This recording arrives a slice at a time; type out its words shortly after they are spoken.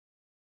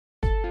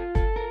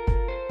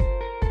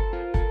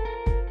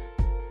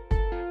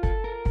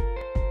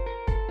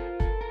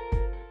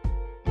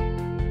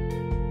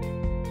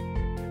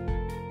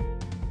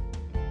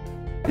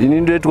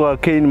Ini ndoitwa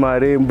Kane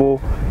Marembo,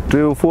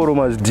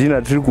 toforoma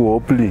zvidhina tiri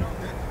kuHopley.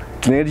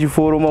 Tinenge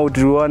tichiforoma kuti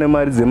tiwane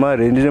mari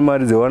dzemarendi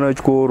nemari dzevana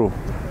vechikoro.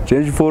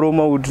 Tinenge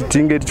tichiforoma kuti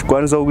tinge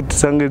tichikwanisa kuti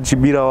tisange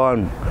tichibira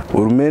vanhu.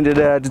 Hurumende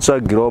dai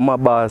atitsvagirawo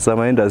mabasa,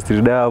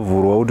 maindastry dai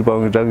avhurwa kuti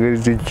pamwe tange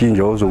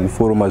tichinjawo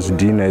zvokuforoma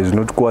zvidhina izvi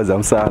zvinotikuwadza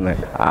musana.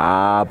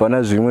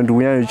 Hapana zvimwe,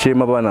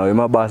 ndikunyanya panhau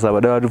yemabasa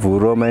padai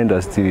vativhurirawo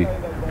maindastry.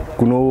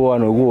 Kuno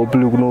vanhu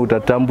vekuHopley kuno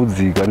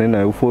tatambudzika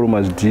nenhau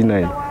yekuforoma zvidhina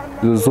izvi.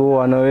 So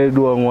vana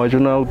vedu vamwe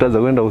vachona kutadza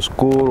kuenda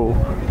kuchikoro,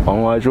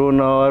 vamwe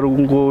vachona vari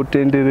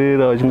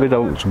kungotenderera vachingoita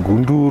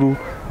zvigunduru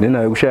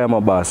nenhau yekushaya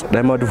mabasa.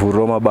 Dai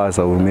mativhurirawo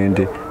mabasa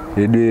hurumende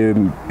yedu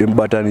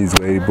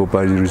yemubatanidzwa iripo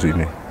pachiri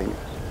zvino.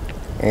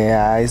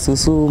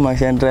 Isusu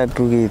mashandiro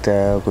atiri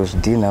kuita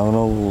kuzvidhina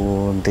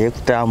unoku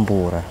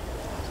ndekutambura,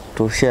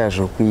 toshaya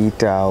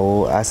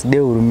zvokuitawo, asi dei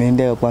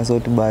hurumende yakakwanisa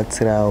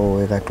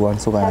kutibatsirawo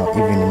ikatiwanisa kana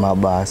even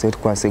mabasa kuti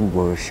tikwanise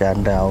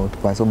kugoshandawo,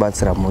 tikwanise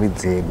kubatsira mhuri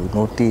dzedu,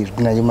 nokuti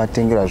zvidhina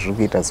chematengero zviri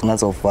kuita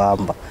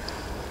zvinonyatsofamba.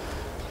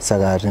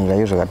 Saka zvinhu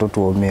zvacho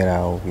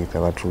zvakatotiomerawo kuita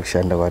kwatiri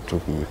kushanda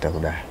kwatiri kuita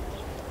kudai.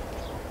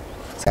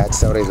 Saka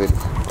tisaure izvozvo.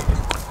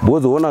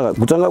 Bozoona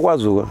kutanga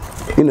kwazo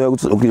inhau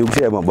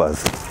yekushaya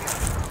mabasa.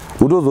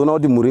 Utozoona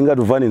kuti mhuri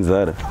ingatofa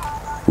nenzara.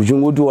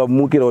 Uchingoti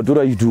wamukira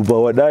watora chitupa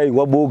wadai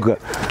waboka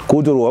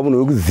kotorwa munhu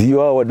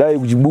wekuziva wadai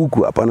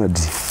kuchibuku hapana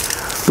ti.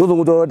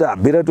 Tozongotaura kuti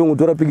abhera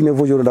tongotora picnic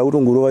for chero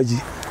ndakutongorova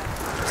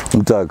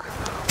mutaka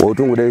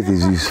wautongoda izvi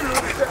zvizvi.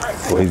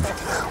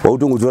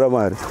 Wautongotora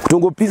mari.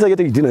 Kutongopisa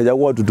chete chidhina chako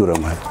watotora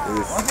mari.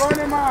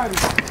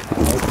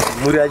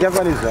 Muri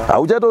achafanizva.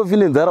 Hauchatofi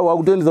nenzara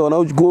wakutoendesa vana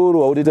kuchikoro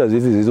wautoita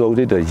zvese zvese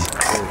wautoita chi.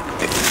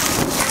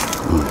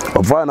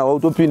 Wapfana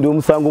wautopinda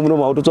musango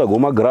muno wautotsvaga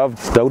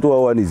magraft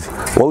takutowawanidza.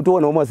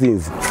 Wautowanawo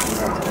masenzi.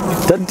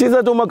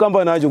 Tatisa to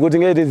makambani acho kuti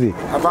ngaite sei?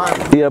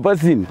 Hapana.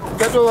 Hapasini.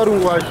 Tato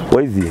varungu vacho.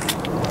 Waiziya.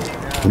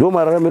 Ndo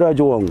mararamiro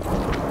acho wangu.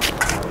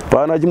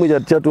 Pana chimwe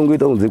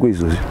chatichatongoita kunze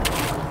kwaizvozvo.